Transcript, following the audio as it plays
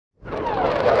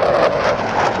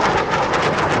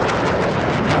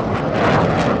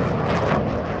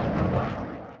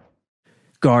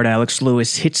Guard Alex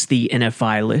Lewis hits the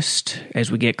NFI list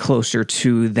as we get closer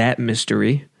to that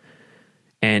mystery,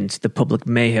 and the public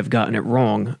may have gotten it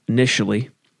wrong initially.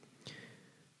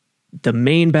 The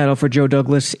main battle for Joe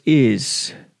Douglas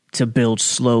is to build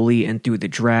slowly and through the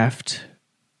draft,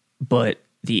 but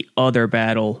the other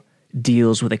battle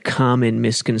deals with a common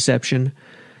misconception,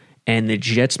 and the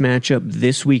Jets matchup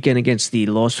this weekend against the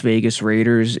Las Vegas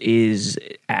Raiders is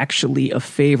actually a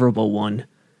favorable one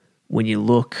when you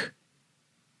look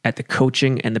at the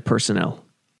coaching and the personnel.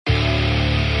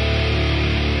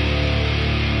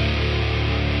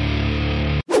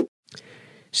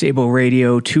 Sabo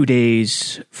Radio, 2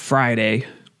 days Friday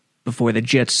before the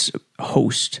Jets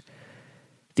host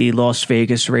the Las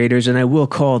Vegas Raiders, and I will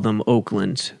call them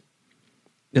Oakland.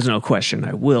 There's no question.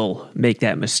 I will make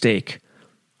that mistake.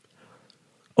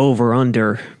 Over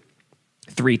under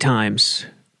 3 times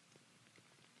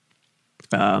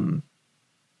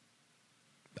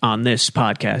on this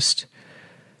podcast.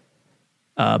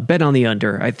 Bet on the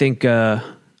under. I think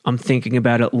I'm thinking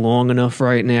about it long enough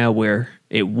right now where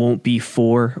it won't be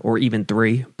 4 or even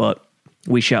 3, but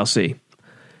we shall see.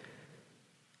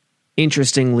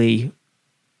 Interestingly,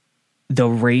 the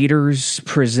Raiders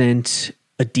present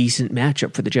a decent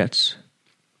matchup for the Jets.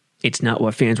 It's not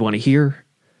what fans want to hear.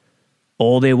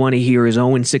 All they want to hear is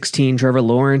 0-16 Trevor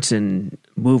Lawrence and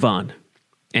move on.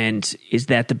 And is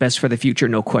that the best for the future?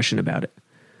 No question about it.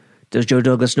 Does Joe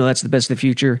Douglas know that's the best for the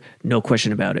future? No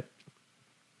question about it.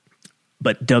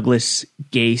 But Douglas,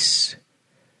 Gase,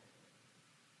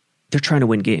 they're trying to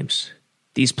win games.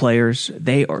 These players,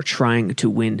 they are trying to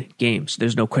win games.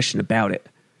 There's no question about it.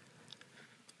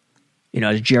 You know,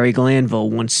 as Jerry Glanville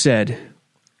once said,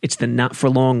 it's the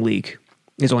not-for-long league.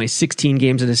 There's only 16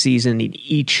 games in a season, and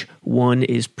each one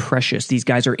is precious. These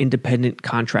guys are independent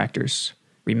contractors.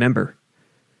 Remember,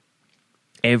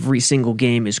 every single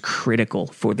game is critical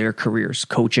for their careers,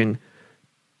 coaching,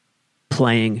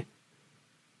 playing,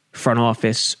 front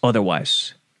office,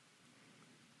 otherwise.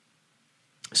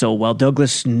 So while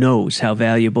Douglas knows how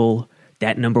valuable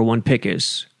that number 1 pick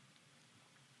is,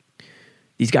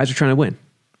 these guys are trying to win.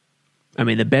 I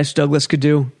mean, the best Douglas could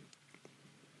do,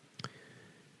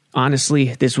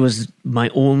 honestly, this was my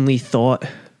only thought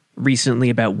recently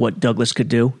about what Douglas could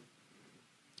do.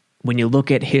 When you look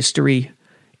at history,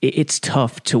 it's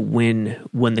tough to win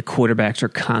when the quarterbacks are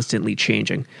constantly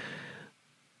changing.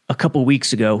 A couple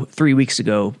weeks ago, 3 weeks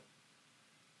ago,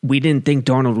 we didn't think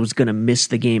Darnold was going to miss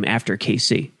the game after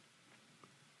KC.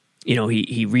 You know,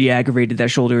 he re-aggravated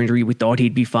that shoulder injury. We thought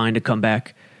he'd be fine to come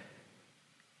back.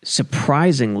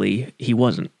 Surprisingly, he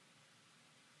wasn't.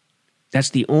 That's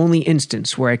the only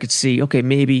instance where I could see, okay,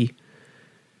 maybe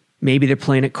they're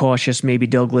playing it cautious. Maybe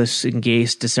Douglas and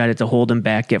Gase decided to hold him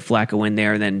back, get Flacco in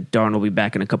there, and then Darnold will be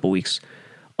back in a couple weeks.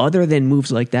 Other than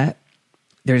moves like that,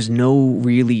 there's no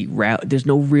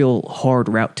real hard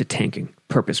route to tanking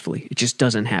purposefully. It just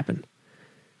doesn't happen.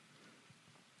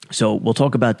 So we'll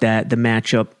talk about that, the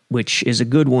matchup, which is a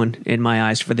good one in my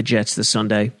eyes for the Jets this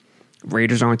Sunday.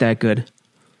 Raiders aren't that good.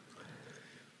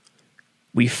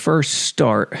 We first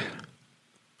start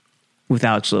with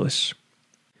Alex Lewis.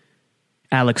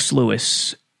 Alex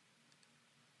Lewis,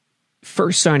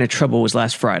 first sign of trouble was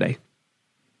last Friday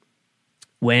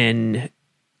when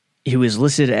he was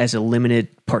listed as a limited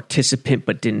participant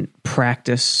but didn't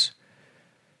practice.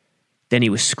 Then he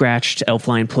was scratched.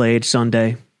 Elflein played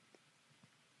Sunday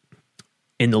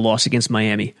in the loss against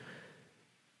Miami.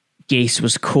 Gase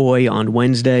was coy on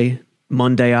Wednesday.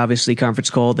 Monday, obviously, conference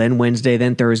call. Then Wednesday,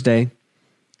 then Thursday.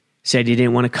 Said he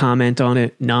didn't want to comment on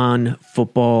it.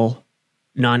 Non-football,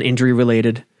 non-injury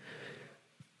related.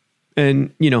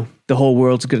 And, you know, the whole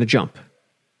world's going to jump.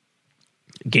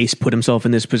 Gase put himself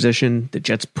in this position. The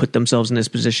Jets put themselves in this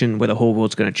position where the whole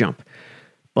world's going to jump.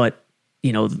 But,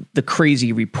 you know, the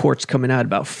crazy reports coming out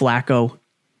about Flacco,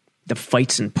 the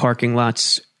fights in parking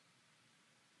lots,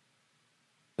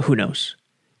 who knows?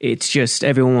 It's just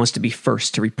everyone wants to be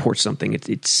first to report something.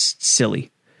 It's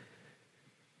silly.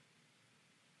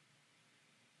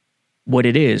 What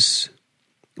it is,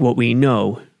 what we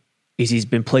know, is he's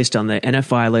been placed on the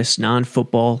NFI list,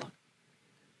 non-football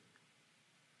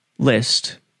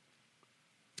list,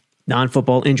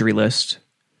 non-football injury list,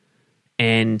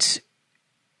 and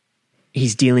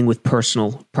he's dealing with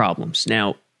personal problems.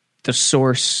 Now,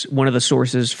 one of the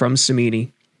sources from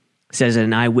Samini says that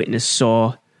an eyewitness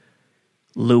saw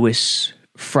Lewis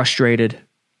frustrated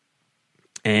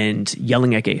and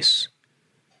yelling at Gase.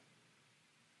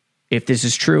 If this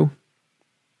is true,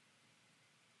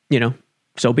 you know,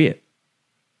 so be it.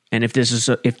 And if this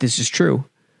is true,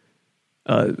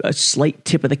 a slight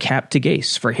tip of the cap to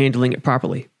Gase for handling it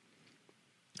properly.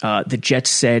 The Jets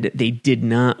said they did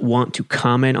not want to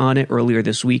comment on it earlier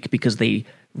this week because they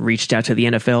reached out to the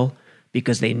NFL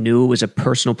because they knew it was a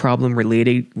personal problem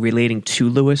relating to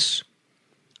Lewis.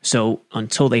 So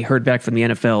until they heard back from the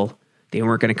NFL, they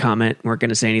weren't going to comment, weren't going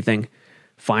to say anything.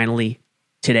 Finally,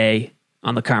 today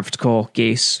on the conference call,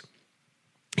 Gase,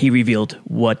 he revealed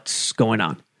what's going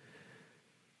on.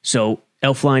 So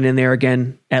Elflein in there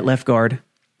again at left guard.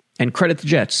 And credit the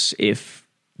Jets. If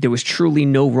there was truly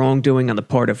no wrongdoing on the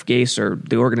part of Gase or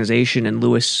the organization and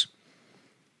Lewis,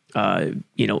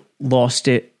 lost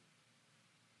it,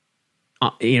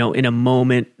 in a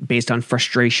moment based on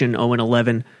frustration,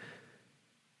 0-11,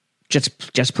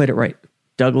 Jets played it right.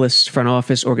 Douglas, front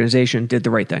office, organization did the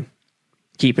right thing.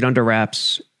 Keep it under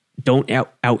wraps. Don't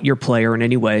out your player in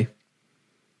any way.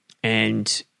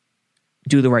 And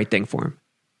do the right thing for him.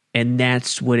 And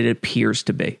that's what it appears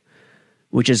to be,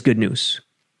 which is good news.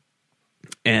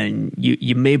 And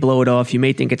you may blow it off. You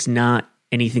may think it's not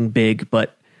anything big,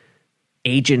 but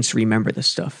agents remember this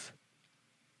stuff.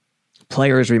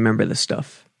 Players remember this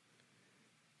stuff.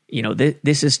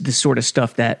 This is the sort of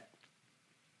stuff that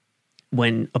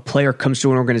when a player comes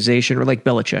to an organization, or like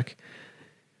Belichick,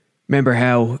 remember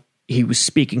how he was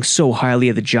speaking so highly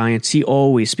of the Giants. He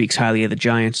always speaks highly of the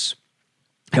Giants.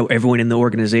 How everyone in the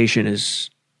organization is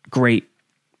great.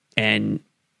 And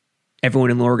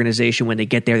everyone in the organization, when they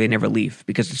get there, they never leave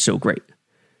because it's so great.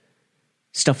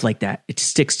 Stuff like that. It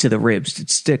sticks to the ribs. It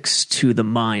sticks to the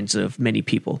minds of many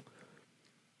people.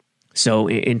 So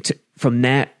from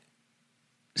that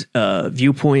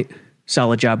viewpoint,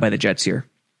 solid job by the Jets here.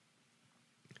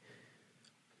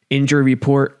 Injury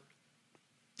report.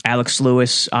 Alex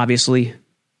Lewis, obviously,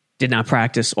 did not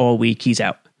practice all week. He's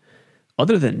out.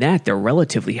 Other than that, they're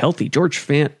relatively healthy. George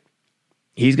Fant,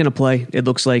 he's going to play. It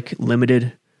looks like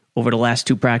limited over the last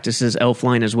two practices.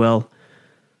 Elflein as well.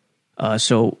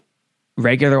 So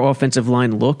regular offensive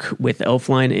line look with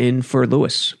Elflein in for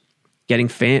Lewis. Getting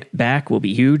Fant back will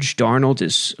be huge. Darnold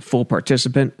is full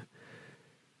participant.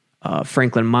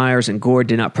 Franklin Myers and Gore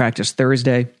did not practice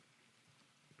Thursday.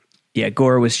 Yeah,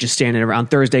 Gore was just standing around.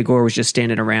 Thursday, Gore was just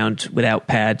standing around without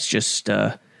pads, just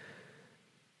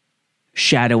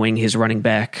shadowing his running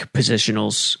back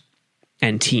positionals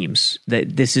and teams.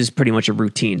 This is pretty much a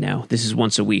routine now. This is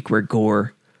once a week where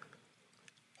Gore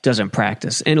doesn't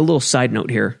practice. And a little side note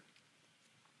here.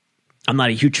 I'm not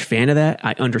a huge fan of that.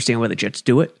 I understand why the Jets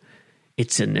do it.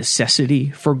 It's a necessity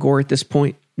for Gore at this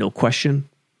point, no question.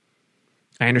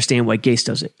 I understand why Gase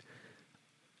does it.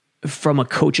 From a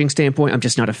coaching standpoint, I'm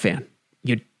just not a fan.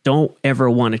 You don't ever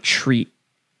want to treat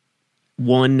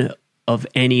one of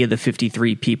any of the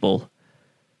 53 people,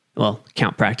 well,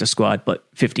 count practice squad, but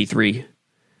 53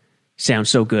 sounds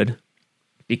so good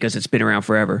because it's been around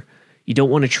forever. You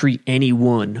don't want to treat any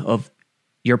one of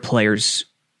your players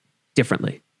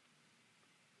differently.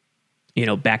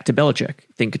 Back to Belichick.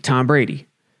 Think of Tom Brady.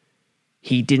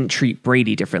 He didn't treat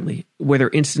Brady differently. Were there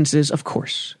instances? Of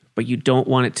course. But you don't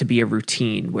want it to be a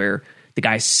routine where the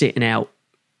guy's sitting out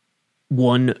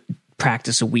one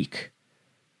practice a week.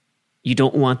 You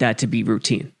don't want that to be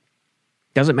routine.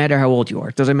 Doesn't matter how old you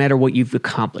are. Doesn't matter what you've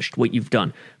accomplished, what you've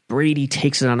done. Brady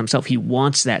takes it on himself. He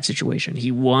wants that situation.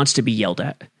 He wants to be yelled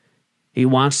at. He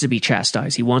wants to be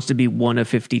chastised. He wants to be one of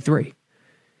 53.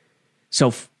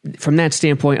 So from that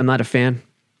standpoint, I'm not a fan.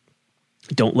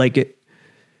 Don't like it,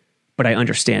 but I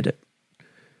understand it.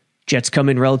 Jets come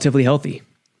in relatively healthy,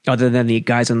 other than the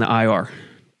guys on the IR.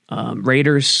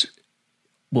 Raiders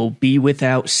will be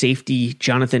without safety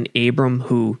Jonathan Abram,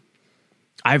 who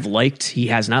I've liked. He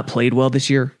has not played well this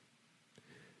year,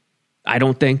 I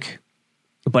don't think,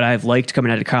 but I've liked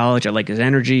coming out of college. I like his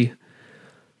energy.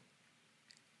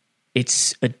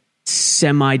 It's a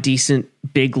semi-decent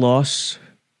big loss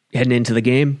heading into the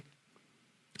game.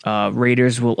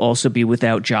 Raiders will also be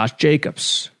without Josh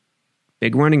Jacobs,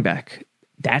 big running back.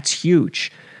 That's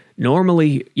huge.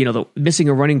 Normally, missing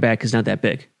a running back is not that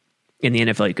big. In the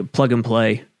NFL, you can plug and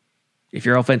play. If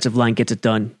your offensive line gets it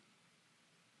done,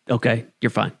 okay, you're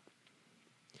fine.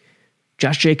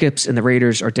 Josh Jacobs and the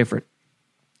Raiders are different.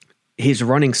 His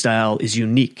running style is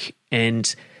unique,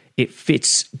 and it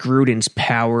fits Gruden's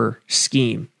power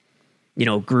scheme.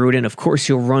 Gruden, of course,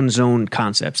 he'll run zone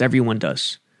concepts. Everyone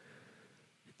does.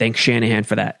 Thanks Shanahan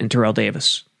for that, and Terrell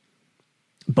Davis.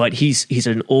 But he's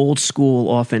an old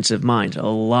school offensive mind. A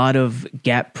lot of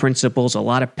gap principles, a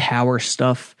lot of power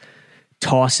stuff,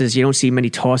 tosses. You don't see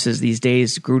many tosses these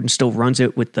days. Gruden still runs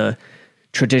it with the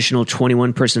traditional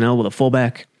 21 personnel with a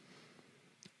fullback.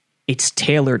 It's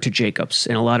tailored to Jacobs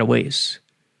in a lot of ways.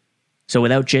 So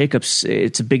without Jacobs,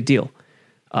 it's a big deal.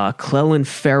 Clelin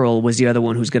Ferrell was the other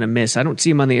one who's going to miss. I don't see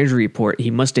him on the injury report.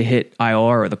 He must have hit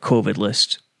IR or the COVID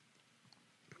list.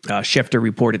 Schefter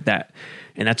reported that.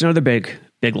 And that's another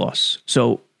big loss.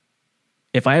 So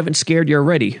if I haven't scared you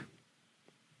already,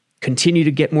 continue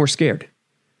to get more scared.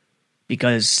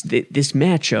 Because this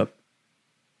matchup,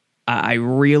 I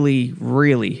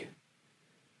really,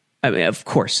 I mean, of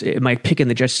course, am I picking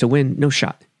the Jets to win? No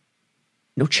shot.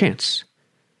 No chance.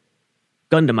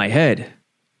 Gun to my head.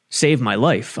 Save my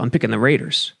life. I'm picking the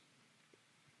Raiders.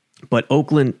 But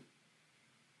Oakland,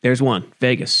 there's one.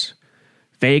 Vegas,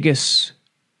 their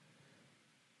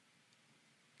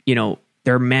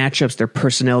matchups, their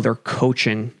personnel, their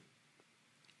coaching,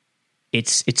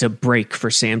 it's a break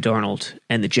for Sam Darnold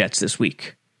and the Jets this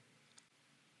week.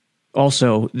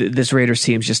 Also, this Raiders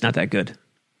team is just not that good.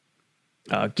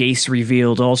 Gase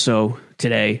revealed also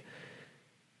today,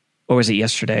 or was it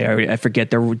yesterday? I forget.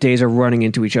 Their days are running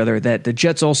into each other. That the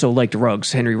Jets also liked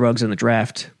Henry Ruggs in the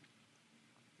draft.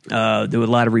 There were a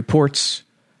lot of reports,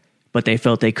 but they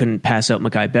felt they couldn't pass up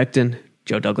Mekhi Becton.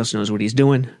 Joe Douglas knows what he's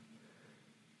doing.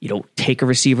 You don't take a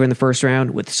receiver in the first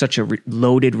round with such a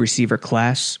loaded receiver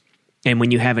class. And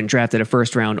when you haven't drafted a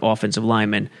first-round offensive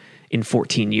lineman in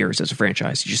 14 years as a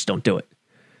franchise, you just don't do it.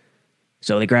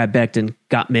 So they grabbed Becton,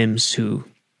 got Mims, who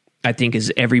I think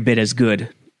is every bit as good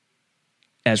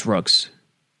as Ruggs.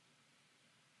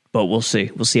 But we'll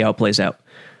see. We'll see how it plays out.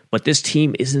 But this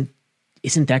team isn't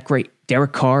that great.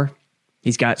 Derek Carr,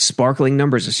 he's got sparkling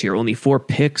numbers this year. Only 4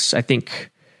 picks, I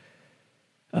think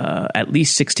at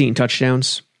least 16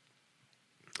 touchdowns.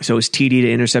 So his TD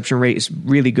to interception rate is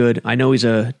really good. I know he's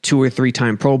a 2 or 3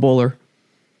 time Pro Bowler,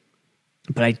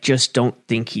 but I just don't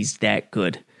think he's that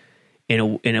good.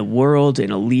 In a world, in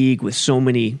a league with so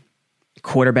many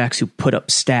quarterbacks who put up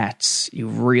stats, you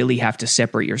really have to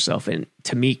separate yourself. And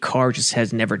to me, Carr just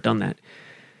has never done that.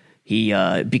 He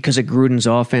because of Gruden's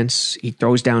offense, he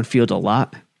throws downfield a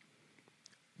lot,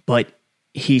 but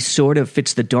he sort of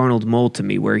fits the Darnold mold to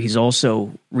me, where he's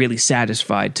also really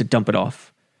satisfied to dump it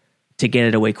off, to get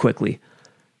it away quickly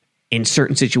in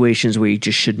certain situations where you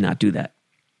just should not do that.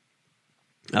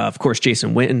 Of course,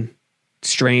 Jason Witten,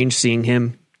 strange seeing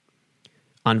him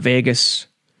on Vegas.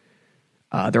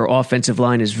 Their offensive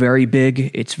line is very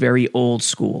big. It's very old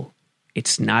school.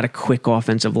 It's not a quick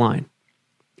offensive line.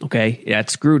 Okay,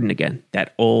 that's Gruden again.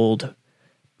 That old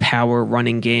power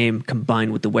running game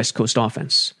combined with the West Coast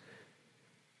offense.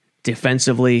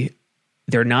 Defensively,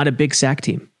 they're not a big sack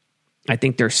team. I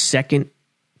think they're second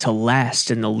to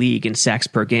last in the league in sacks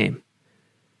per game.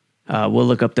 We'll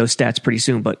look up those stats pretty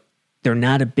soon, but they're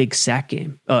not a big sack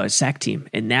team,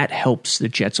 and that helps the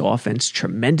Jets' offense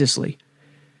tremendously.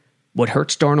 What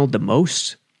hurts Darnold the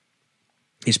most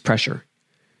is pressure.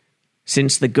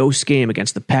 Since the ghost game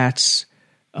against the Pats,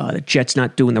 the Jets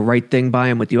not doing the right thing by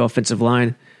him with the offensive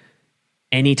line.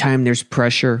 Anytime there's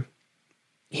pressure,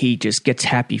 he just gets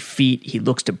happy feet. He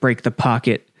looks to break the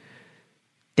pocket.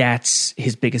 That's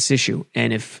his biggest issue.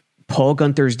 And if Paul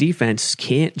Guenther's defense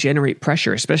can't generate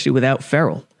pressure, especially without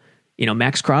Farrell,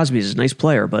 Max Crosby is a nice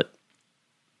player, but,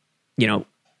 they're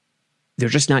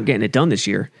just not getting it done this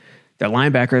year. Their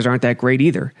linebackers aren't that great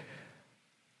either.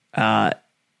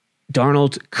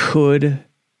 Darnold could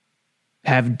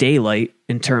have daylight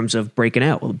in terms of breaking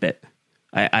out a little bit.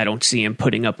 I don't see him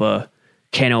putting up a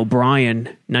Ken O'Brien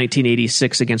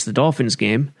 1986 against the Dolphins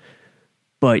game,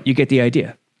 but you get the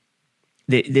idea.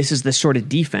 This is the sort of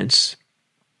defense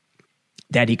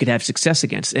that he could have success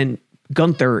against. And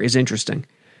Guenther is interesting.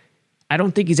 I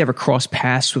don't think he's ever crossed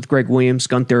paths with Greg Williams.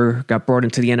 Guenther got brought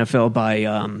into the NFL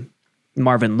by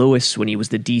Marvin Lewis when he was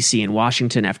the DC in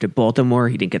Washington after Baltimore.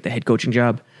 He didn't get the head coaching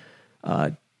job.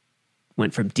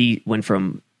 Went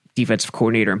from defensive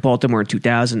coordinator in Baltimore in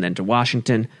 2000, then to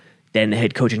Washington, then the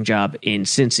head coaching job in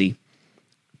Cincy.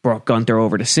 Brought Guenther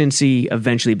over to Cincy,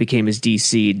 eventually became his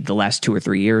DC the last 2 or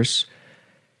 3 years.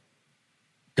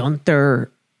 Guenther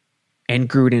and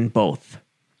Gruden both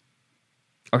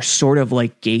are sort of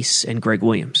like Gase and Greg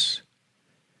Williams.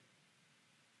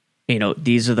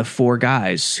 These are the 4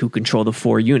 guys who control the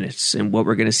 4 units and what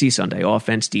we're going to see Sunday.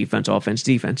 Offense, defense, offense,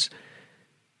 defense.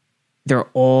 They're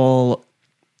all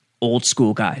old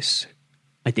school guys.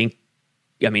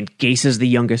 Gase is the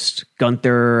youngest.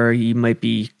 Guenther, he might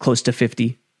be close to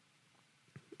 50.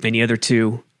 And the other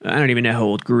 2, I don't even know how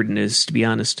old Gruden is, to be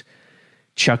honest.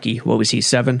 Chucky, what was he,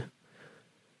 7?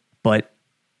 But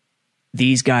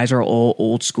these guys are all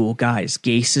old school guys.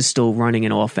 Gase is still running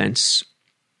an offense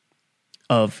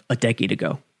of a decade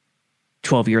ago,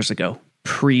 12 years ago,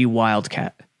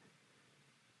 pre-Wildcat,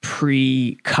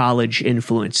 pre-college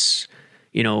influence,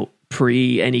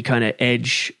 pre any kind of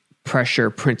edge pressure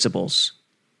principles,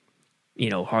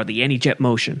 hardly any jet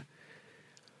motion.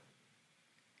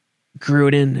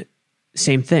 Gruden,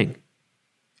 same thing.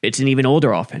 It's an even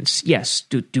older offense. Yes.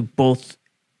 Do both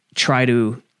try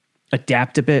to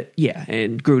adapt a bit? Yeah.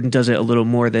 And Gruden does it a little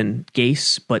more than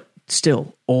Gase, but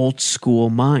still old school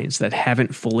minds that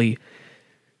haven't fully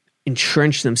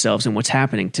entrenched themselves in what's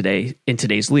happening today in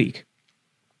today's league.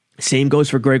 Same goes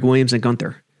for Greg Williams and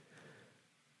Gunther.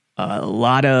 A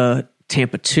lot of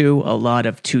Tampa 2, a lot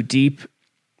of too deep.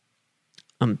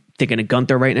 I'm thinking of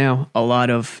Gunther right now. A lot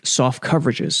of soft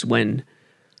coverages when,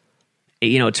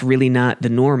 it's really not the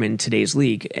norm in today's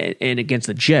league. And against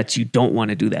the Jets, you don't want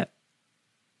to do that.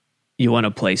 You want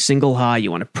to play single high.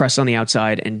 You want to press on the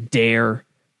outside and dare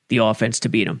the offense to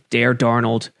beat them. Dare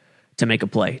Darnold to make a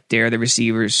play. Dare the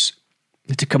receivers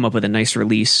to come up with a nice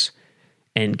release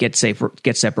and get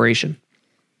separation.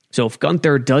 So if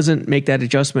Gunther doesn't make that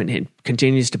adjustment and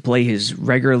continues to play his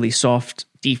regularly soft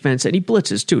defense, and he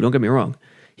blitzes too, don't get me wrong.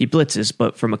 He blitzes,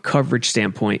 but from a coverage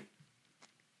standpoint,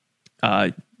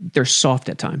 they're soft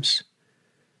at times.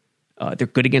 They're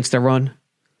good against the run.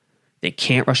 They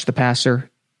can't rush the passer.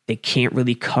 They can't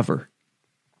really cover.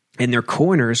 And their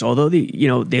corners, although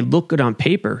they look good on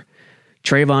paper,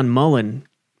 Trayvon Mullen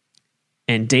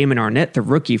and Damon Arnett, the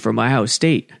rookie from Ohio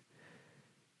State,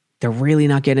 they're really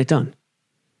not getting it done.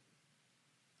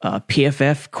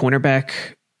 PFF cornerback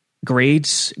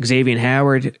grades, Xavier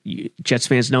Howard, Jets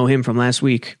fans know him from last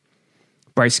week.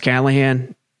 Bryce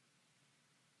Callahan,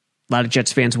 a lot of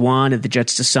Jets fans wanted the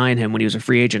Jets to sign him when he was a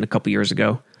free agent a couple years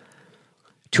ago.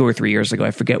 2 or 3 years ago,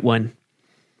 I forget when.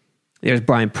 There's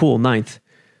Brian Poole, 9th.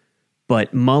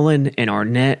 But Mullen and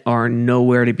Arnett are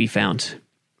nowhere to be found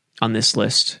on this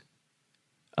list.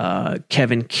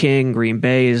 Kevin King, Green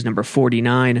Bay, is number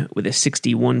 49 with a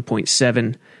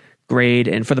 61.7 grade.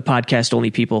 And for the podcast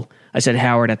only people, I said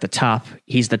Howard at the top.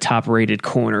 He's the top rated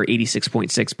corner,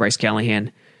 86.6. Bryce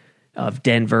Callahan of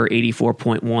Denver,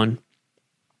 84.1.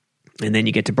 And then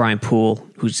you get to Brian Poole,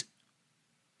 who's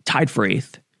tied for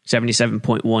 8th,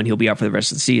 77.1. He'll be out for the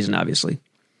rest of the season, obviously.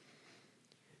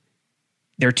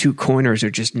 Their 2 corners are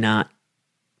just not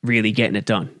really getting it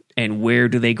done. And where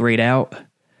do they grade out?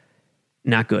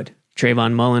 Not good.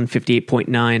 Trayvon Mullen,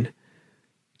 58.9.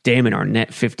 Damon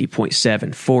Arnett, 50.7.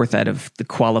 4th out of the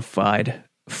qualified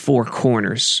 4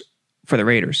 corners for the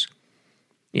Raiders.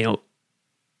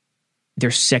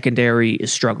 Their secondary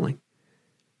is struggling.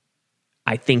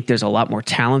 I think there's a lot more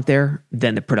talent there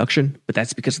than the production, but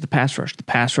that's because of the pass rush. The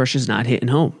pass rush is not hitting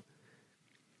home.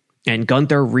 And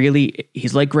Gunther really,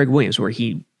 he's like Greg Williams, where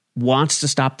he wants to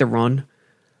stop the run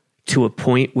to a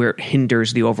point where it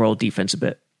hinders the overall defense a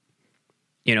bit.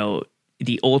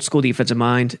 The old school defensive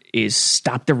mind is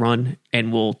stop the run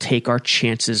and we'll take our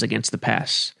chances against the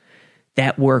pass.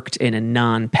 That worked in a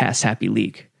non-pass happy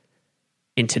league.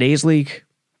 In today's league,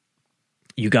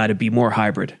 you got to be more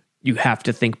hybrid. You have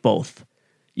to think both.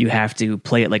 You have to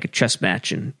play it like a chess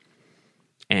match and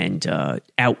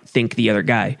outthink the other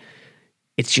guy.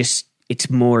 It's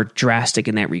more drastic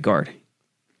in that regard.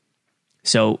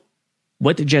 So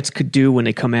what the Jets could do when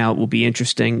they come out will be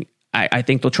interesting. I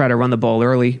think they'll try to run the ball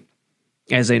early,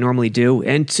 as they normally do,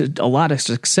 and to a lot of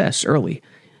success early.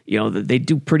 They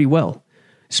do pretty well,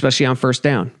 especially on first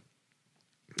down.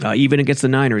 Even against the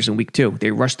Niners in week 2,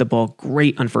 they rushed the ball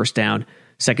great on first down.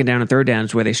 Second down and third down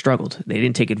is where they struggled. They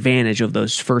didn't take advantage of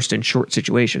those first and short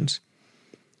situations.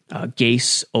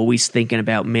 Gase always thinking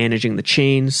about managing the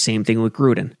chains. Same thing with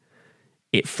Gruden.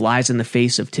 It flies in the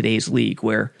face of today's league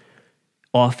where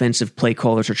offensive play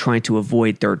callers are trying to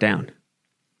avoid third down.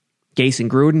 Gase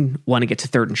and Gruden want to get to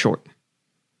third and short.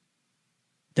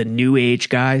 The new age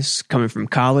guys coming from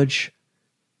college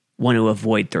want to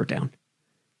avoid third down.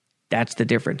 That's the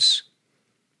difference.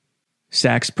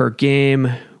 Sacks per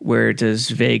game, where does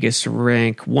Vegas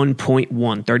rank? 1.1,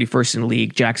 31st in the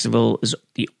league. Jacksonville is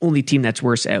the only team that's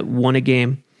worse at 1 a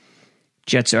game.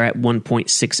 Jets are at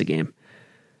 1.6 a game.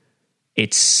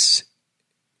 It's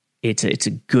a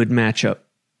good matchup.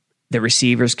 The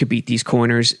receivers could beat these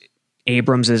corners.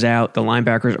 Abrams is out. The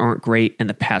linebackers aren't great, and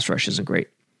the pass rush isn't great.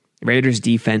 The Raiders'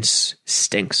 defense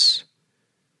stinks.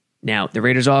 Now, the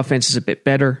Raiders' offense is a bit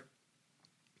better,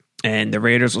 and the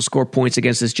Raiders will score points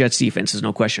against this Jets defense, there's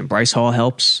no question. Bryce Hall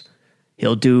helps.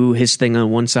 He'll do his thing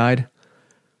on one side.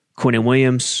 Quinnen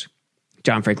Williams,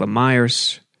 John Franklin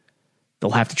Myers,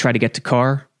 they'll have to try to get to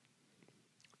Carr.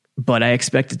 But I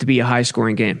expect it to be a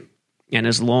high-scoring game. And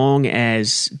as long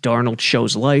as Darnold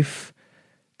shows life,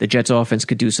 the Jets offense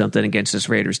could do something against this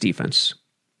Raiders defense.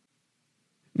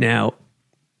 Now,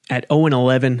 at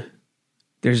 0-11,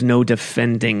 there's no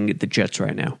defending the Jets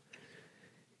right now.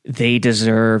 They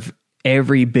deserve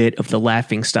every bit of the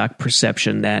laughingstock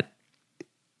perception that,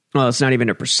 well, it's not even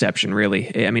a perception,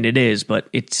 really. I mean, it is, but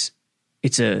it's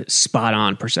a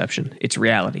spot-on perception. It's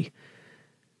reality.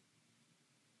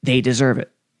 They deserve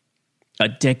it. A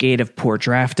decade of poor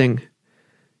drafting,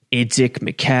 Idzik,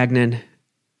 Maccagnan,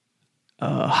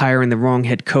 hiring the wrong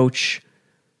head coach.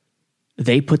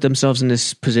 They put themselves in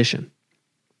this position.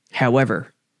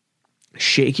 However,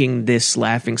 shaking this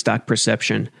laughingstock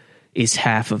perception is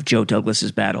half of Joe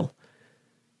Douglas's battle.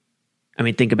 I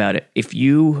mean, think about it. If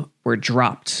you were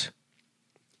dropped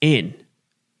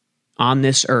on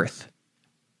this earth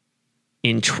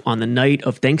on the night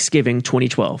of Thanksgiving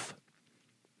 2012,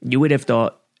 you would have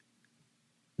thought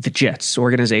the Jets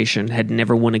organization had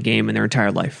never won a game in their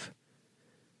entire life.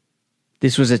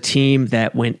 This was a team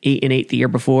that went 8-8 the year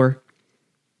before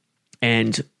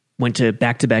and went to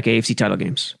back-to-back AFC title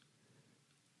games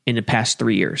in the past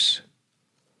 3 years.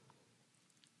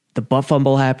 The butt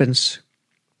fumble happens,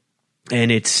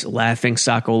 and it's laughing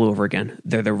stock all over again.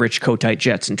 They're the Rich Kotite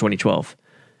Jets in 2012.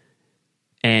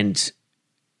 And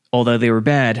although they were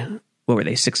bad, what were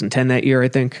they, 6-10 that year, I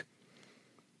think?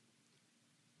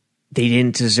 They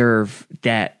didn't deserve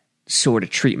that sort of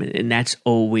treatment, and that's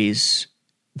always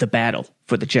the battle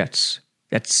for the Jets.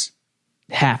 That's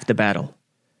half the battle.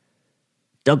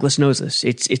 Douglas knows this.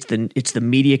 It's the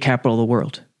media capital of the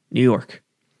world, New York.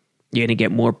 You're going to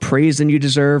get more praise than you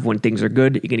deserve when things are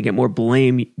good. You're going to get more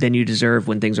blame than you deserve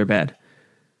when things are bad.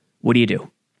 What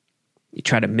do? You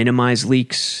try to minimize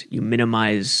leaks, you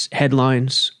minimize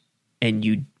headlines, and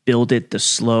you build it the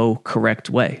slow, correct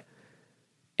way.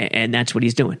 And that's what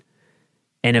he's doing.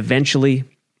 And eventually,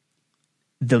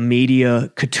 the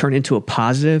media could turn into a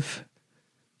positive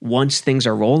once things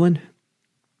are rolling.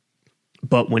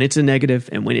 But when it's a negative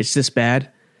and when it's this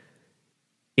bad,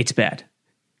 it's bad.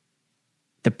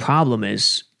 The problem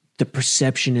is the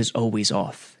perception is always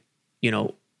off. You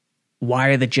know, why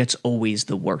are the Jets always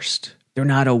the worst? They're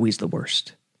not always the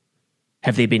worst.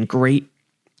 Have they been great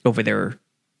over their,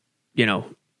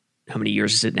 how many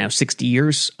years is it now? 60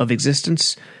 years of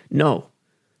existence? No.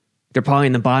 They're probably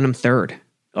in the bottom third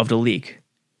of the league,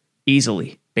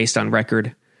 easily, based on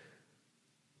record,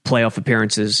 playoff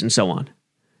appearances, and so on.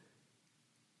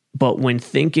 But when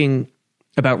thinking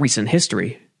about recent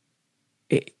history,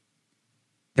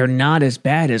 they're not as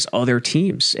bad as other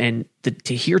teams. And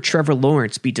to hear Trevor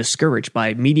Lawrence be discouraged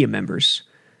by media members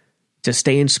to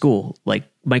stay in school, like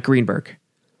Mike Greenberg,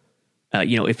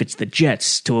 if it's the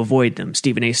Jets, to avoid them,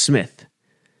 Stephen A. Smith,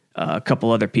 a couple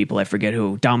other people, I forget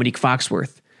who, Dominique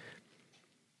Foxworth.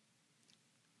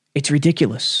 It's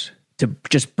ridiculous to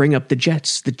just bring up the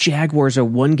Jets. The Jaguars are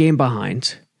one game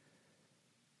behind.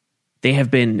 They have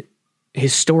been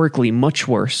historically much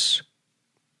worse.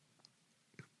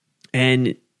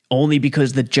 And only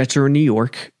because the Jets are in New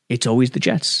York, it's always the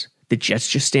Jets. The Jets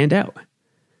just stand out.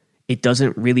 It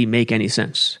doesn't really make any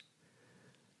sense.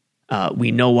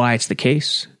 We know why it's the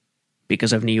case.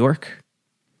 Because of New York.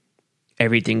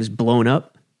 Everything's blown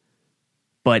up.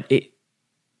 But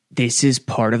this is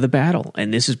part of the battle.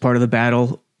 And this is part of the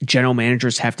battle general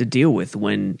managers have to deal with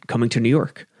when coming to New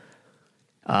York.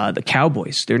 The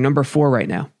Cowboys, they're number 4 right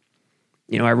now.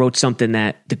 I wrote something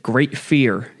that the great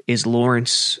fear is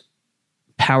Lawrence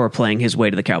power playing his way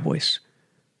to the Cowboys.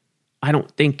 I don't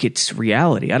think it's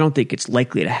reality. I don't think it's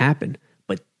likely to happen,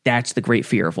 but that's the great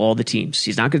fear of all the teams.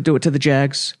 He's not going to do it to the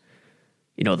Jags.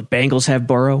 The Bengals have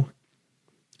Burrow.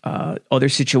 Other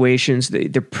situations,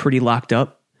 they're pretty locked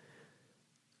up.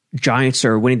 Giants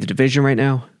are winning the division right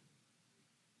now.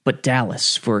 But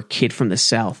Dallas, for a kid from the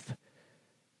South,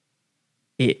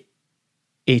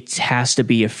 it has to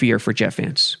be a fear for Jet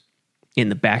fans in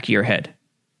the back of your head.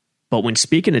 But when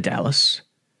speaking of Dallas,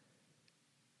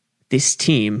 this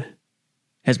team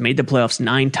has made the playoffs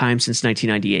 9 times since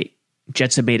 1998.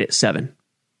 Jets have made it 7.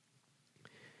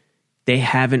 They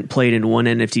haven't played in one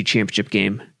NFC championship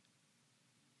game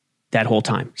that whole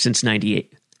time, since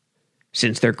 98,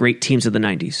 since their great teams of the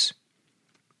 90s.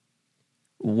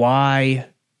 Why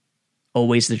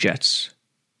always the Jets?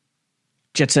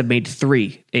 Jets have made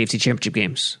 3 AFC championship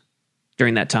games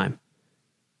during that time.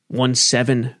 Won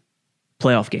 7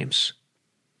 playoff games.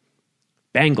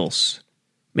 Bengals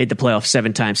made the playoffs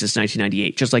 7 times since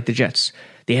 1998, just like the Jets.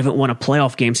 They haven't won a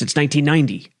playoff game since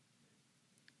 1990.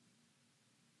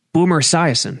 Boomer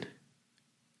Esiason.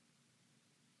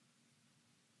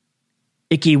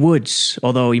 Ickey Woods,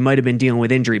 although he might have been dealing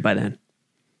with injury by then.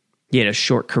 He had a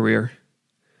short career.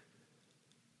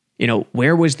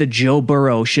 Where was the Joe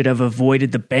Burrow should have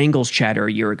avoided the Bengals chatter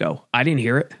a year ago? I didn't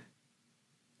hear it.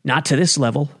 Not to this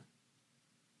level.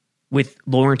 With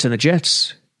Lawrence and the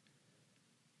Jets.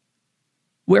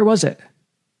 Where was it?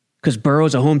 Because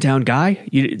Burrow's a hometown guy?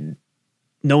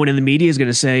 No one in the media is going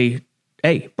to say,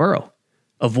 hey, Burrow,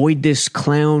 avoid this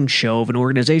clown show of an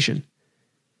organization.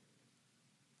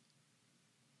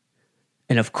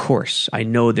 And of course, I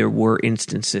know there were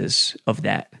instances of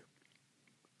that,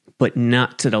 but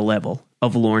not to the level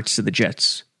of Lawrence to the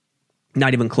Jets.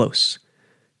 Not even close.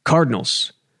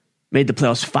 Cardinals made the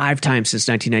playoffs 5 times since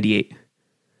 1998.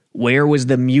 Where was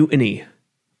the mutiny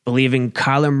believing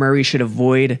Kyler Murray should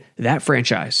avoid that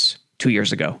franchise 2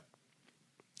 years ago?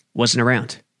 Wasn't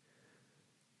around.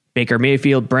 Baker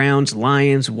Mayfield, Browns,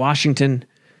 Lions, Washington.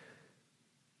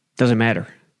 Doesn't matter.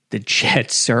 The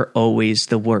Jets are always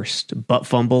the worst. Butt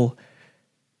fumble,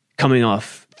 coming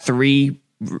off 2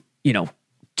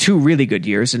 really good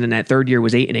years, and then that third year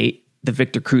was 8-8. The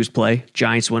Victor Cruz play.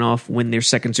 Giants went off, win their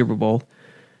second Super Bowl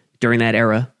during that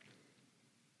era.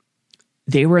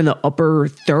 They were in the upper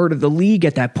third of the league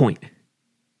at that point,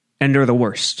 and they're the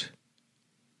worst.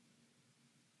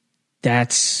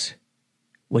 That's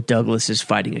what Douglas is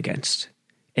fighting against.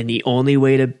 And the only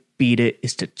way to beat it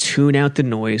is to tune out the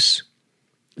noise.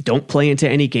 Don't play into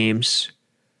any games.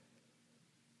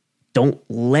 Don't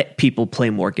let people play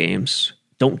more games.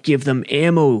 Don't give them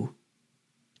ammo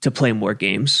to play more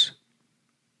games.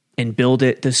 And build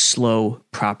it the slow,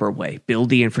 proper way. Build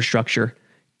the infrastructure.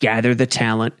 Gather the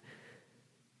talent.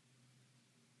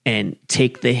 And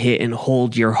take the hit and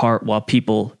hold your heart while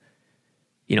people,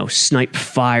 snipe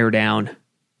fire down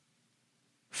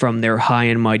from their high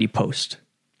and mighty post.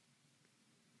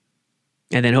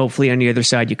 And then hopefully on the other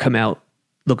side, you come out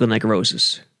looking like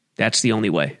roses. That's the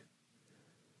only way.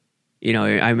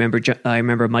 I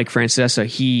remember Mike Francesa.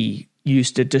 He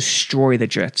used to destroy the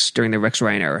Jets during the Rex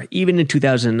Ryan era, even in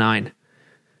 2009,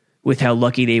 with how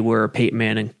lucky they were, Peyton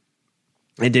Manning.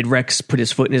 And did Rex put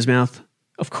his foot in his mouth?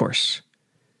 Of course.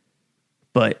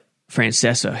 But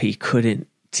Francesa, he couldn't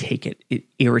take it. It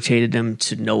irritated him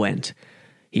to no end.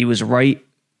 He was right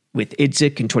with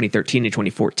Idzik in 2013 and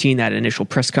 2014. That initial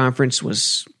press conference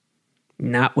was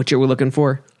not what you were looking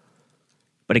for.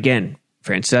 But again,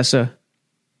 Francesa,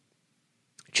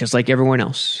 just like everyone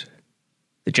else,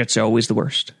 the Jets are always the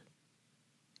worst,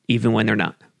 even when they're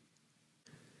not.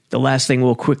 The last thing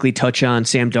we'll quickly touch on,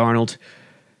 Sam Darnold.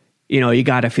 You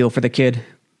got to feel for the kid.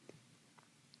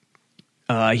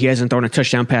 He hasn't thrown a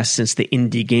touchdown pass since the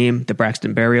Indy game, the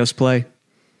Braxton Berrios play.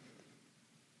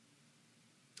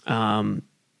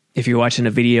 If you're watching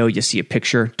a video, you see a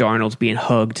picture. Darnold being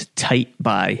hugged tight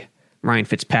by Ryan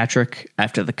Fitzpatrick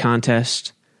after the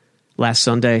contest last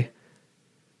Sunday.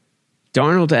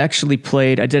 Darnold actually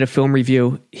played, I did a film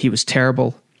review. He was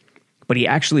terrible, but he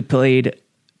actually played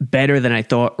better than I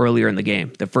thought earlier in the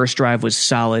game. The first drive was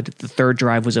solid. The third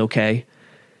drive was okay.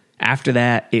 After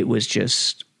that, it was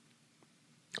just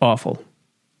awful.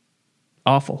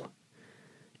 Awful.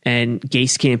 And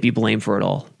Gase can't be blamed for it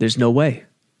all. There's no way.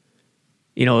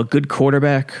 A good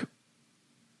quarterback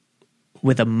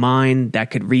with a mind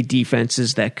that could read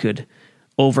defenses, that could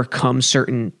overcome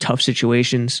certain tough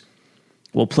situations,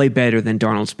 will play better than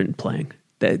Darnold's been playing.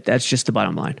 That's just the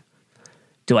bottom line.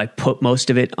 Do I put most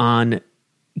of it on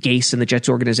Gase and the Jets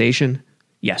organization?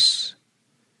 Yes.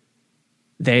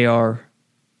 They are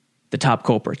the top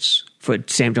culprits for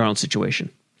Sam Darnold's situation.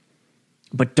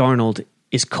 But Darnold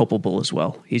is culpable as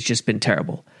well. He's just been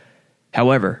terrible.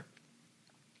 However,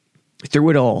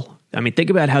 through it all, think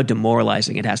about how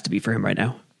demoralizing it has to be for him right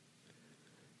now.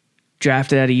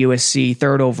 Drafted out of USC,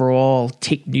 3rd overall,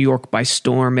 take New York by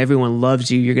storm. Everyone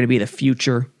loves you. You're going to be the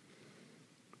future.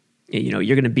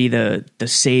 You're going to be the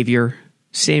savior,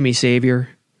 Sammy Savior.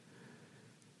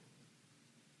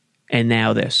 And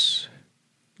now this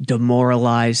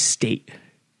demoralized state.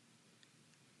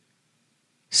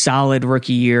 Solid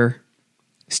rookie year.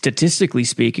 Statistically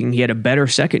speaking, he had a better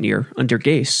second year under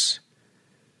Gase.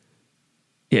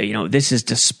 This is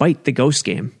despite the ghost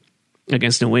game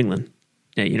against New England.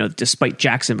 Despite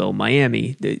Jacksonville,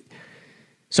 Miami,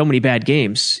 so many bad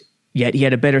games, yet he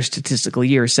had a better statistical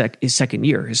year his second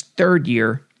year. His third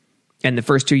year, and the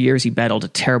first 2 years, he battled a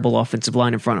terrible offensive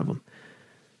line in front of him.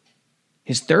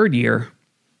 His third year,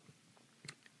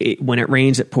 when it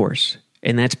rains, it pours.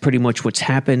 And that's pretty much what's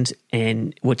happened.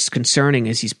 And what's concerning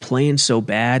is he's playing so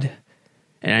bad.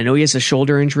 And I know he has a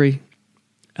shoulder injury.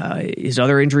 His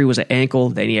other injury was an ankle.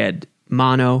 Then he had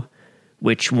mono,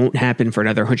 which won't happen for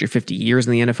another 150 years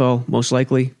in the NFL, most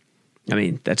likely.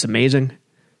 That's amazing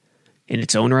in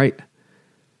its own right.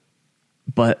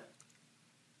 But,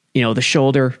 the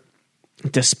shoulder,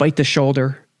 despite the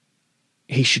shoulder,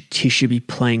 he should be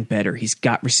playing better. He's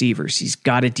got receivers. He's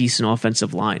got a decent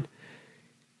offensive line.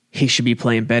 He should be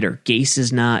playing better. Gase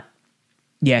is not.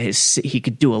 Yeah, he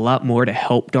could do a lot more to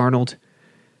help Darnold,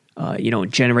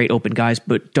 and generate open guys,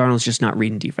 but Darnold's just not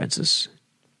reading defenses.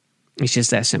 It's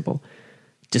just that simple.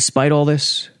 Despite all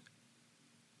this,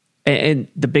 and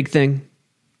the big thing,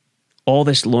 all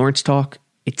this Lawrence talk,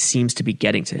 it seems to be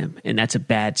getting to him, and that's a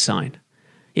bad sign.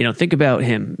 Think about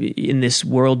him in this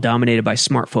world dominated by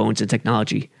smartphones and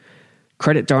technology.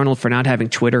 Credit Darnold for not having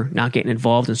Twitter, not getting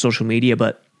involved in social media,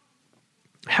 but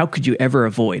how could you ever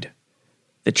avoid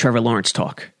the Trevor Lawrence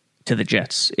talk to the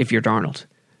Jets if you're Darnold?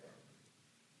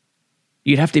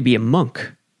 You'd have to be a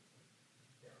monk.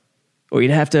 Or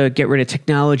you'd have to get rid of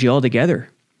technology altogether.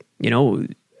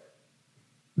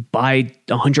 Buy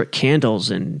 100 candles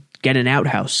and get an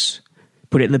outhouse.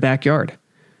 Put it in the backyard.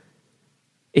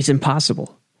 It's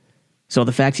impossible. So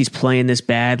the fact he's playing this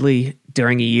badly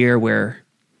during a year where,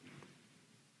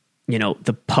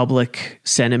 the public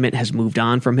sentiment has moved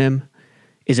on from him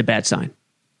is a bad sign.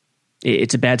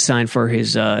 It's a bad sign for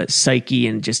his psyche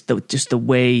and just the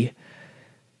way,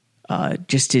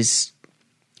 just his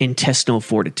intestinal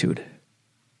fortitude,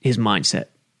 his mindset.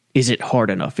 Is it hard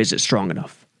enough? Is it strong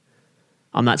enough?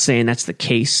 I'm not saying that's the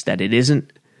case, that it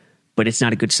isn't, but it's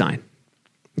not a good sign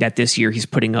that this year he's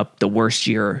putting up the worst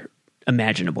year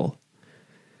imaginable.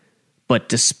 But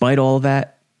despite all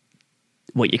that,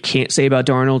 what you can't say about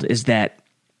Darnold is that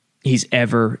he's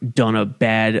ever done a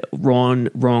bad,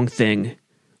 wrong thing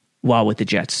while with the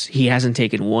Jets. He hasn't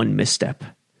taken one misstep.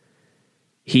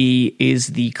 He is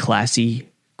the classy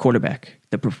quarterback,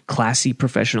 the classy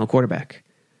professional quarterback.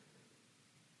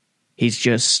 He's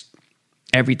just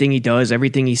everything he does,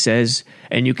 everything he says,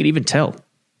 and you can even tell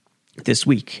this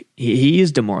week he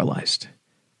is demoralized.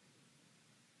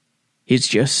 He's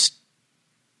just,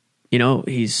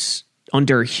 he's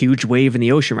under a huge wave in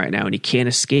the ocean right now and he can't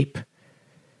escape.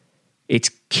 It's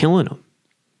killing him.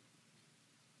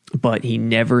 But he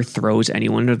never throws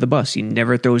anyone under the bus. He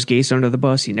never throws Gase under the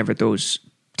bus. He never throws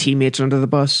teammates under the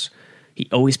bus. He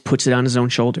always puts it on his own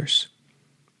shoulders.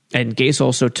 And Gase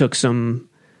also took some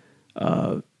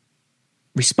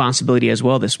responsibility as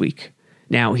well this week.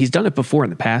 Now, he's done it before in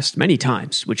the past, many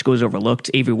times, which goes overlooked.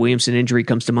 Avery Williamson injury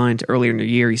comes to mind. Earlier in the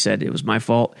year, he said it was my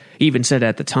fault. He even said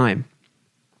at the time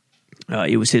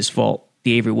it was his fault,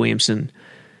 the Avery Williamson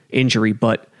injury.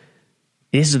 But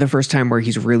this is the first time where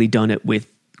he's really done it with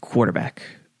quarterback,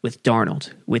 with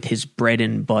Darnold, with his bread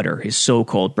and butter, his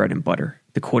so-called bread and butter,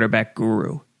 the quarterback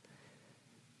guru.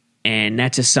 And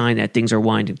that's a sign that things are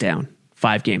winding down.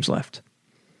 5 games left.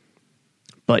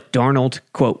 But Darnold,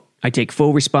 quote, "I take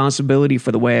full responsibility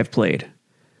for the way I've played.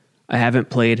 I haven't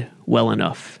played well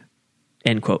enough,"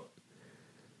 end quote.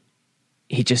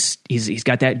 He's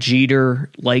got that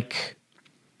Jeter-like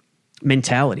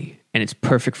mentality, and it's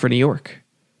perfect for New York.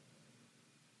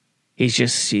 He's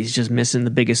just missing the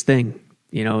biggest thing,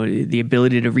 the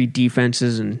ability to read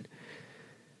defenses and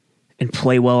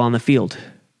play well on the field.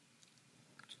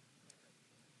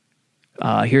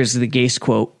 Here's the Gase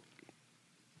quote.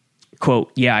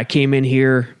 Quote, "Yeah, I came in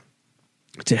here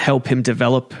to help him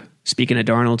develop," speaking of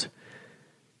Darnold,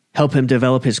 "help him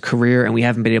develop his career, and we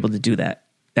haven't been able to do that.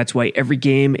 That's why every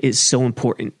game is so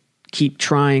important. Keep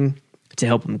trying to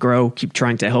help him grow. Keep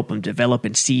trying to help him develop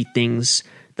and see things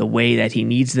the way that he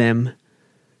needs them.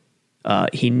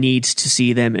 He needs to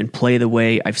see them and play the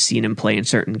way I've seen him play in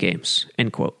certain games,"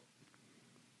 end quote.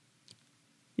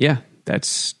 Yeah,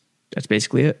 that's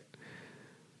basically it.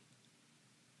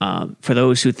 For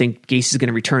those who think Gase is going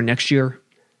to return next year,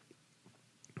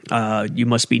 you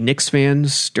must be Knicks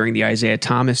fans during the Isaiah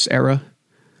Thomas era.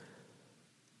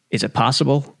 Is it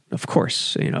possible? Of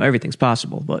course, everything's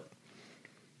possible, but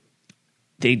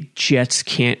the Jets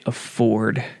can't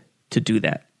afford to do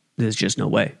that. There's just no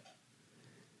way.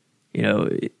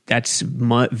 That's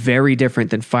very different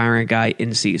than firing a guy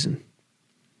in season.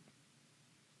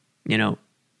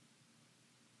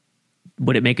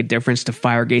 Would it make a difference to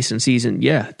fire Gase in season?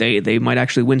 Yeah, they might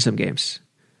actually win some games.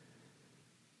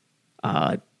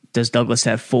 Does Douglas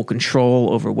have full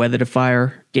control over whether to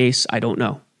fire Gase? I don't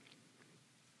know.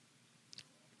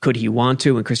 Could he want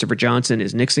to, and Christopher Johnson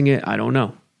is nixing it? I don't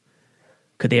know.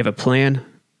 Could they have a plan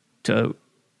to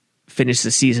finish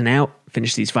the season out,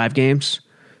 finish these 5 games,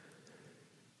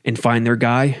 and find their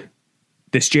guy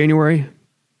this January?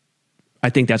 I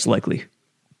think that's likely.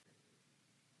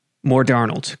 More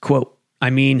Darnold. Quote, "I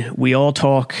mean, we all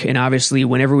talk, and obviously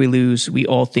whenever we lose, we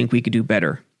all think we could do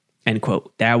better," end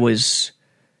quote. That was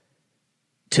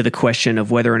to the question of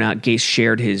whether or not Gase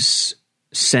shared his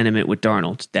sentiment with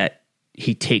Darnold, that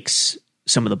he takes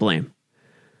some of the blame.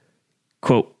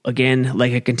 Quote, "Again,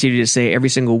 like I continue to say every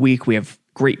single week, we have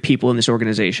great people in this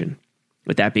organization.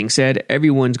 With that being said,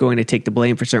 everyone's going to take the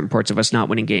blame for certain parts of us not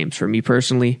winning games. For me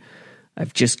personally,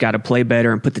 I've just got to play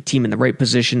better and put the team in the right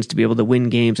positions to be able to win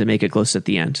games and make it close at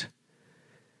the end."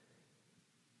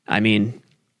 I mean,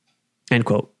 end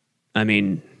quote. I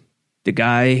mean, the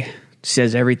guy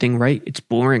says everything right. It's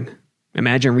boring.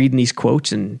 Imagine reading these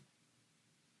quotes and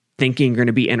thinking you're going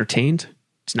to be entertained,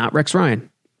 it's not Rex Ryan.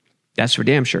 That's for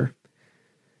damn sure.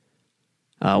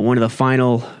 One of the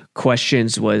final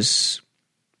questions was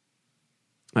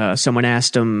someone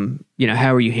asked him,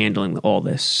 how are you handling all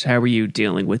this? How are you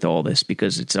dealing with all this?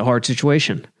 Because it's a hard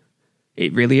situation.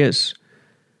 It really is.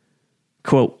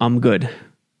 Quote, I'm good.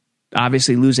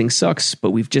 Obviously losing sucks,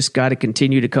 but we've just got to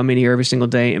continue to come in here every single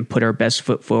day and put our best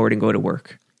foot forward and go to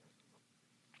work.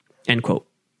 End quote.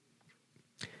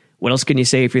 What else can you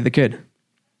say if you're the kid?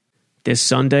 This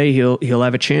Sunday, he'll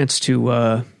have a chance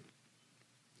to,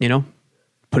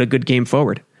 put a good game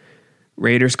forward.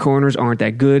 Raiders corners aren't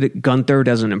that good. Gunther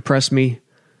doesn't impress me.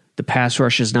 The pass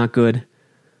rush is not good.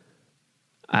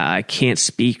 I can't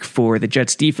speak for the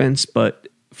Jets defense, but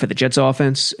for the Jets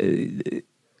offense, they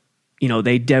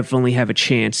definitely have a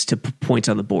chance to put points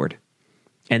on the board.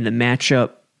 And the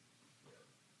matchup,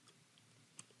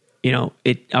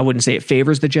 I wouldn't say it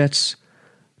favors the Jets,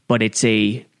 but it's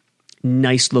a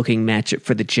nice looking matchup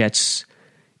for the Jets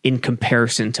in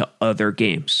comparison to other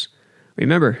games.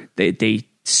 Remember, they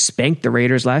spanked the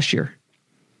Raiders last year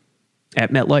at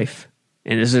MetLife.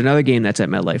 And this is another game that's at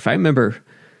MetLife. I remember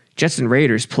Jets and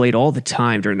Raiders played all the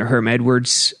time during the Herm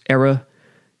Edwards era,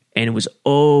 and it was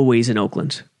always in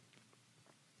Oakland.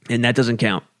 And that doesn't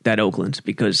count, that Oakland,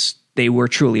 because they were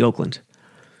truly Oakland.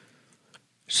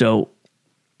 So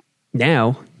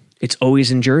now it's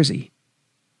always in Jersey.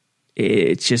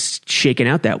 It's just shaken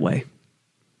out that way.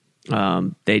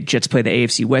 The Jets play the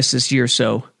AFC West this year,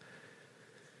 so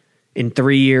in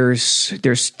 3 years,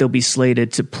 they'll be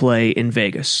slated to play in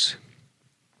Vegas.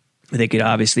 They could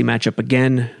obviously match up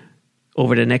again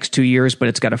over the next 2 years, but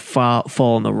it's got to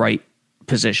fall in the right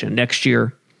position. Next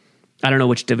year, I don't know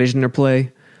which division they'll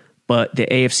play, but the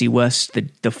AFC West,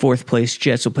 the fourth place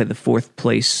Jets will play the fourth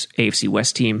place AFC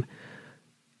West team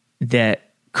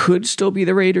that could still be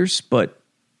the Raiders, but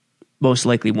most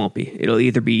likely won't be. It'll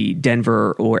either be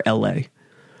Denver or LA.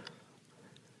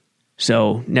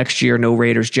 So next year, no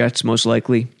Raiders, Jets, most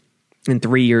likely. In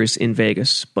 3 years in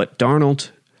Vegas. But Darnold,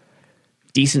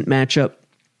 decent matchup.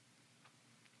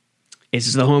 This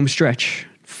is the home stretch.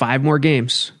 5 more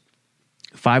games.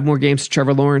 5 more games to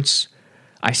Trevor Lawrence.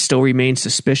 I still remain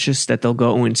suspicious that they'll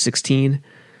go 0-16.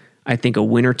 I think a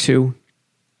win or two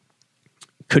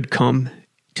could come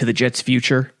to the Jets'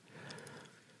 future.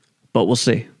 But we'll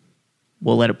see.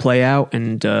 We'll let it play out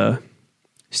and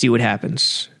see what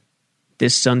happens.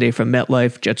 This Sunday from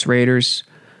MetLife, Jets Raiders.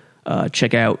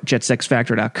 Check out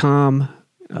jetsxfactor.com,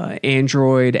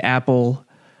 Android, Apple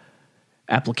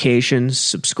applications.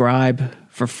 Subscribe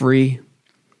for free.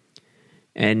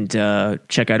 And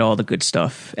check out all the good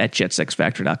stuff at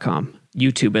jetsxfactor.com.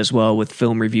 YouTube as well with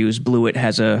film reviews. Blewett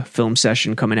has a film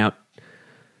session coming out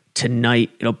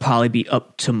tonight. It'll probably be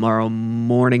up tomorrow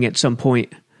morning at some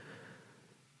point.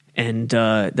 And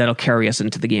that'll carry us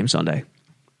into the game Sunday.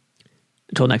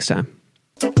 Until next time.